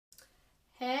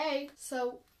Okay,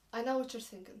 so I know what you're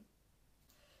thinking.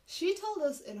 She told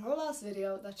us in her last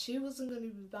video that she wasn't going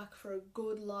to be back for a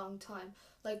good long time,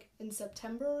 like in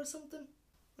September or something.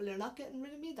 Well, you're not getting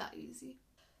rid of me that easy.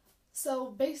 So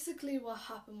basically what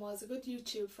happened was a good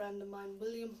YouTube friend of mine,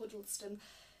 William Huddleston,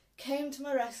 came to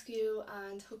my rescue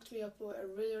and hooked me up with a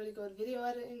really good video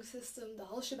editing system, the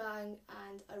whole shebang,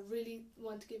 and I really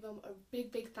want to give him a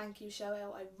big thank you shout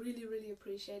out. I really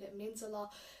appreciate it. It means a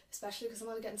lot, especially because I'm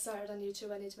only getting started on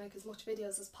YouTube. I need to make as much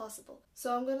videos as possible.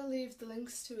 So I'm going to leave the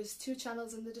links to his 2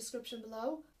 channels in the description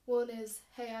below. One is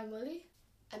heyimwillie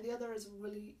and the other is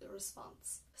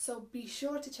willieresponds. So be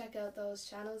sure to check out those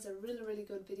channels. They're really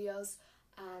good videos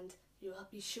and you'll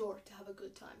be sure to have a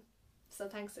good time. So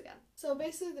thanks again. So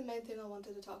basically the main thing I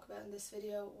wanted to talk about in this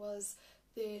video was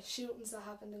the shootings that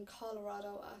happened in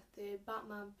Colorado at the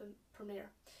Batman premiere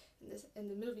in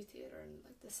the movie theatre and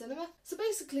like the cinema. So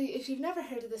basically, if you've never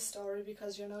heard of this story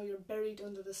because you know you're buried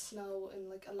under the snow in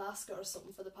like Alaska or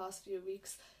something for the past few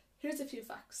weeks, here's a few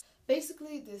facts.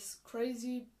 Basically, this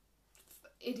crazy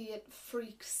idiot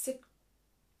freak sick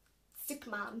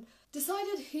man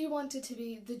decided he wanted to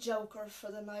be the Joker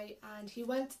for the night, and he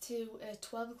went to a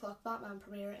 12 o'clock Batman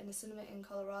premiere in a cinema in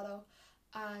Colorado.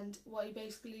 And what he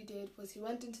basically did was he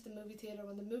went into the movie theatre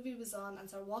when the movie was on and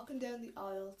started walking down the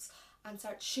aisles and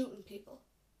started shooting people.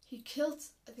 He killed,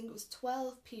 I think it was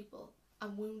 12 people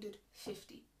and wounded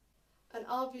 50. And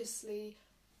obviously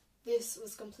this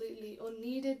was completely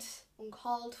unneeded,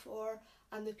 uncalled for,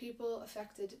 and the people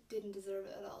affected didn't deserve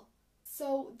it at all.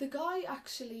 So the guy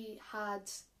actually had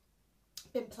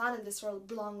been planning this for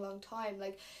a long time.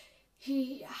 Like,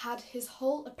 he had his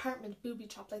whole apartment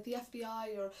booby-trapped. Like, the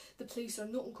FBI or the police or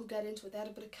nothing could get into it. They had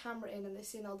to put a camera in and they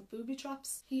seen all the booby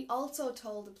traps. He also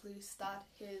told the police that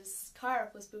his car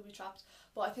was booby-trapped,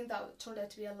 but I think that turned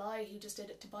out to be a lie. He just did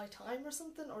it to buy time or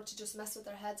something, or to just mess with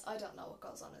their heads. I don't know what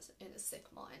goes on in his sick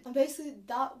mind. And basically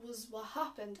that was what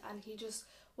happened, and he just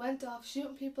went off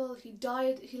shooting people. He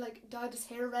dyed his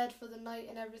hair red for the night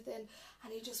and everything,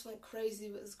 and he just went crazy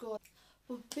with his gun.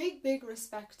 But big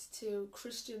respect to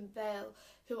Christian Bale,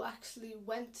 who actually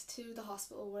went to the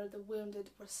hospital where the wounded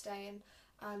were staying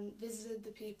and visited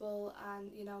the people and,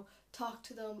 you know, talked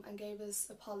to them and gave us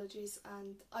apologies.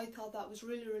 And I thought that was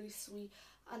really sweet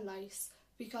and nice,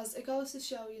 because it goes to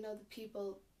show, you know, the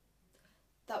people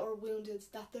that were wounded,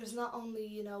 that there's not only,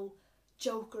 you know,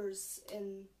 jokers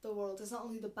in the world, there's not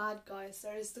only the bad guys,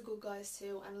 there is the good guys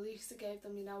too, and at least it gave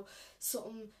them, you know,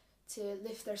 something to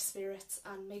lift their spirits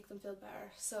and make them feel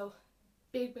better. So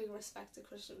big respect to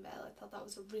Christian Bale. I thought that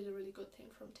was a really good thing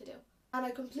for him to do. And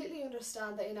I completely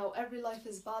understand that, you know, every life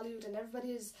is valued and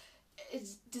everybody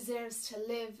deserves to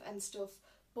live and stuff,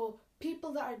 but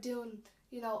people that are doing,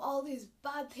 you know, all these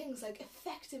bad things, like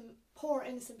affecting poor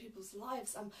innocent people's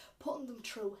lives and putting them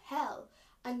through hell,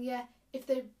 and yet if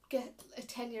they get a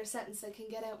 10-year sentence they can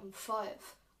get out in 5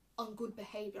 on good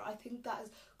behaviour, I think that is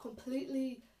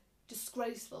completely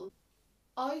disgraceful.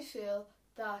 I feel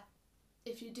that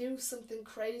if you do something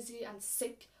crazy and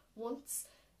sick once,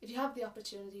 if you have the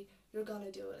opportunity, you're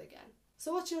gonna do it again.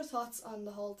 So what's your thoughts on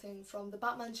the whole thing, from the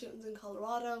Batman shootings in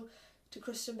Colorado to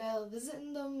Christian Bale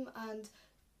visiting them, and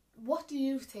what do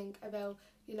you think about,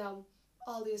 you know,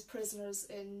 all these prisoners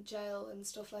in jail and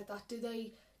stuff like that? Do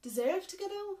they deserve to get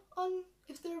out on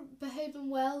if they're behaving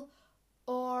well,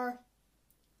 or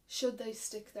should they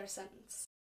stick their sentence?